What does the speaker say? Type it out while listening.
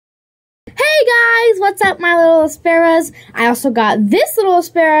Hey guys, what's up my little Asperas? I also got this little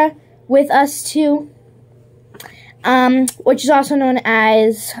Aspera with us too, which is also known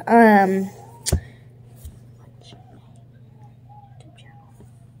as,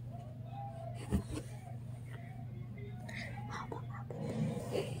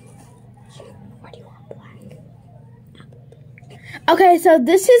 okay, so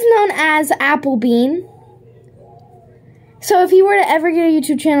this is known as Applebean. So if he were to ever get a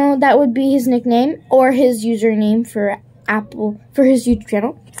YouTube channel, that would be his nickname or his username for his YouTube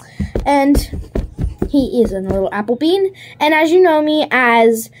channel. And he is a little Applebean. And as you know me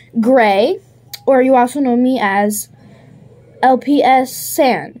as Gray, or you also know me as LPS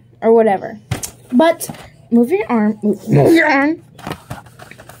San or whatever. But move your arm,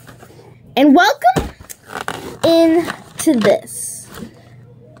 and welcome into this.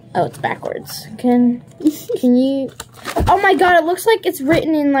 Oh, it's backwards. Can you? Oh my God! It looks like it's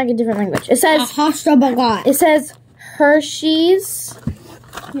written in like a different language. It says It says Hershey's.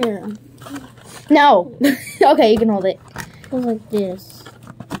 Here. No. Okay, you can hold it. It goes like this.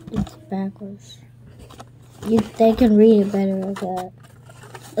 It's backwards. They can read it better like that.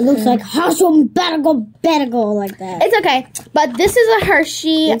 It looks like Hershey better go like that. It's okay, but this is a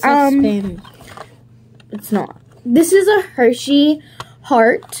Hershey. It's like Spanish. It's not. This is a Hershey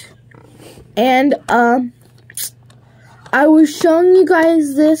heart, and I was showing you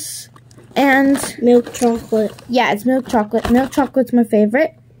guys this, and Milk chocolate. yeah, it's milk chocolate. Milk chocolate's my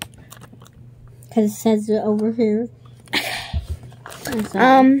favorite. Because it says it over here.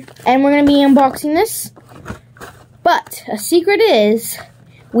 And we're gonna be unboxing this. But a secret is,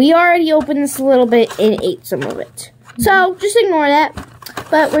 we already opened this a little bit and ate some of it. So just ignore that.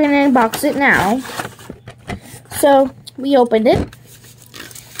 But we're gonna unbox it now. So we opened it.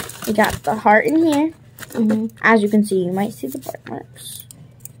 We got the heart in here. As you can see, you might see the bite marks.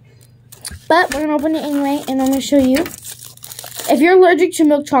 But we're gonna open it anyway, and I'm gonna show you. If you're allergic to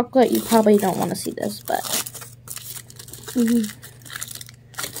milk chocolate, you probably don't want to see this, but oh,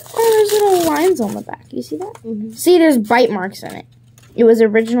 there's little lines on the back. You see that? See, there's bite marks in it. It was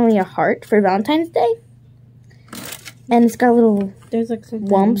originally a heart for Valentine's Day, and it's got little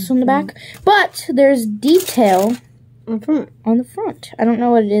lumps on the back. But there's detail on the front. I don't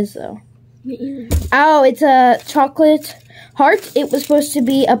know what it is though. Oh, it's a chocolate heart. It was supposed to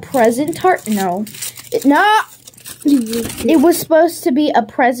be a present heart. No. It was supposed to be a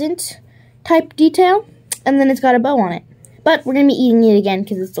present type detail, and then it's got a bow on it. But we're going to be eating it again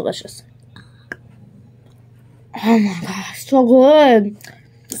because it's delicious. Oh my gosh, so good.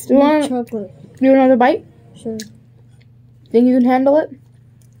 Do you want another bite? Sure. Think you can handle it?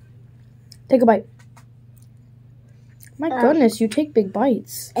 Take a bite. My goodness, you take big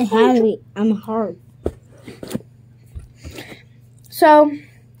bites. I'm hard. So,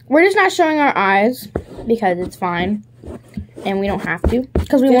 we're just not showing our eyes because it's fine. And we don't have to.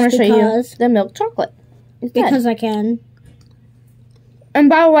 Because we want to show you the milk chocolate. Because I can. And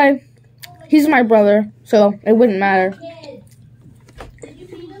by the way, he's my brother, so it wouldn't matter. Did you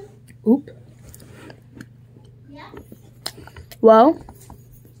feed him? Oop. Yeah? Well.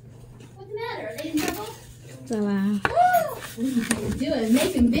 What's the matter? Are they in trouble? Wow. Doing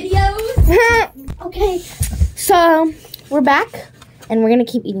making videos? Okay. So, we're back. And we're going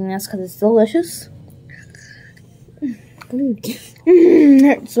to keep eating this because it's delicious.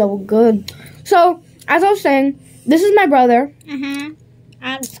 It's so good. So, as I was saying, this is my brother.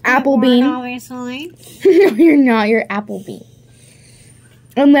 Applebean. Obviously. No, you're not. You're Applebean.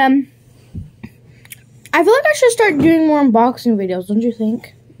 And then, I feel like I should start doing more unboxing videos, don't you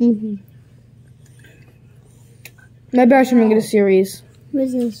think? Maybe I should make it a series. What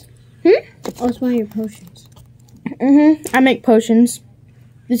is this? Oh, it's one of your potions. I make potions.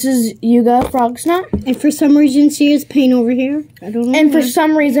 This is Yuga Frog Snot. And for some reason, she has pain over here. I don't know. And for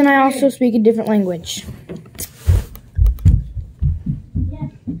some reason, I also speak a different language.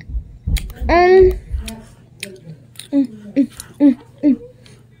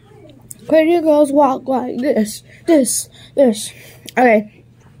 Pretty girls walk like this. Okay.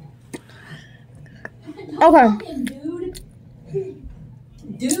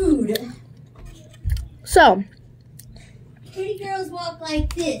 Dude. So. Pretty girls walk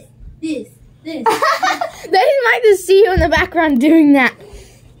like this. They might just see you in the background doing that.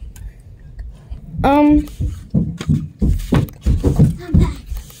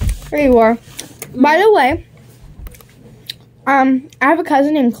 There you are. By the way, I have a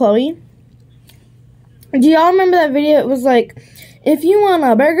cousin named Chloe. Do y'all remember that video? It was like, if you want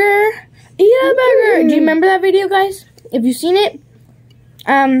a burger, eat a burger. Do you remember that video, guys? If you've seen it,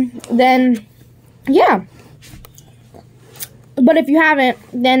 then yeah. But if you haven't,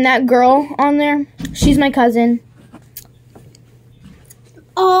 then that girl on there, she's my cousin.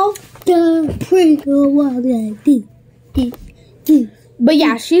 All the pretty girl was But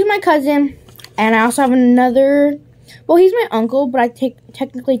yeah, she's my cousin. And I also have another, well, he's my uncle, but I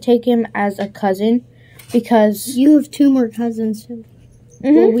technically take him as a cousin because You have 2 more cousins.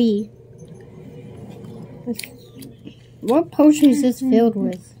 Well, we. What potion is this filled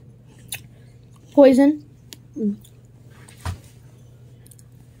with? poison.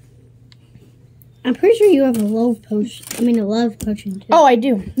 I'm pretty sure you have a love potion. A love potion too. Oh, I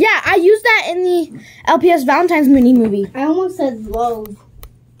do. Yeah, I used that in the LPS Valentine's mini movie. I almost said love.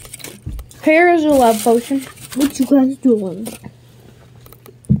 Here is a love potion. What you guys doing?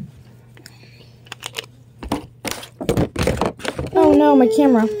 Oh no, my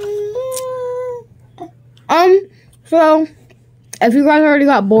camera. So if you guys already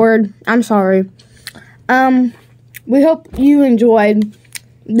got bored, I'm sorry. We hope you enjoyed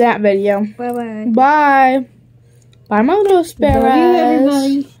that video. Bye-bye. Bye. Bye, my little sparrows. Love you,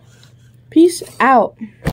 everybody. Peace out.